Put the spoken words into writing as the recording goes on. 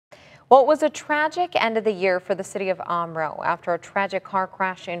Well, it was a tragic end of the year for the city of Omro after a tragic car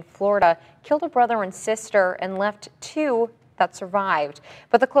crash in Florida killed a brother and sister and left two that survived.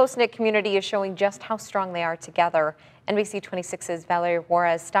 But the close-knit community is showing just how strong they are together. NBC 26's Valerie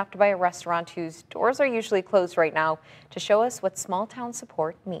Juarez stopped by a restaurant whose doors are usually closed right now to show us what small-town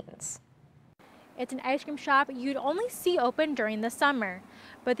support means. It's an ice cream shop you'd only see open during the summer,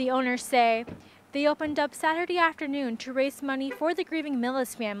 but the owners say they opened up Saturday afternoon to raise money for the grieving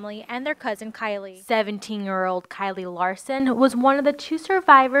Millis family and their cousin Kylie. 17-year-old Kylie Larson was one of the two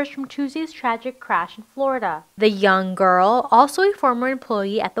survivors from Tuesday's tragic crash in Florida. The young girl, also a former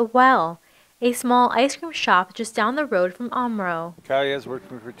employee at The Well, a small ice cream shop just down the road from Omro. Kylie has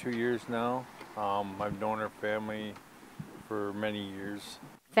worked with me for 2 years now. I've known her family for many years.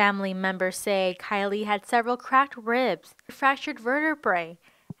 Family members say Kylie had several cracked ribs, fractured vertebrae,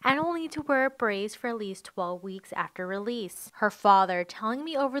 and will need to wear a brace for at least 12 weeks after release. Her father telling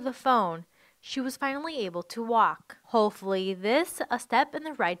me over the phone she was finally able to walk. Hopefully this a step in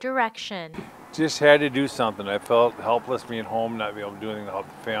the right direction. Just had to do something. I felt helpless being home, not being able to do anything to help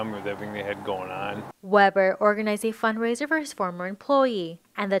the family with everything they had going on. Weber organized a fundraiser for his former employee,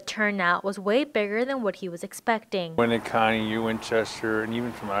 and the turnout was way bigger than what he was expecting. Winneconne, Winchester, and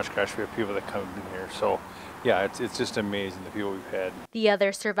even from Oshkosh, we have people that come in here. So yeah, it's just amazing the people we've had. The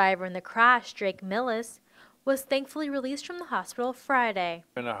other survivor in the crash, Drake Millis, was thankfully released from the hospital Friday.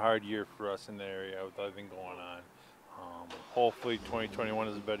 It's been a hard year for us in the area with everything going on. Hopefully 2021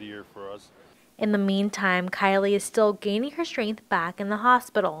 is a better year for us. In the meantime, Kylie is still gaining her strength back in the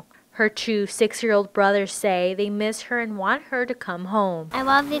hospital. Her two 6-year-old brothers say they miss her and want her to come home. I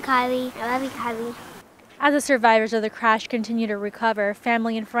love you, Kylie. I love you, Kylie. As the survivors of the crash continue to recover,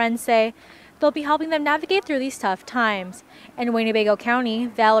 family and friends say they'll be helping them navigate through these tough times. In Winnebago County,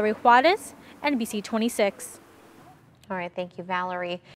 Valerie Juarez, NBC 26. All right, thank you, Valerie.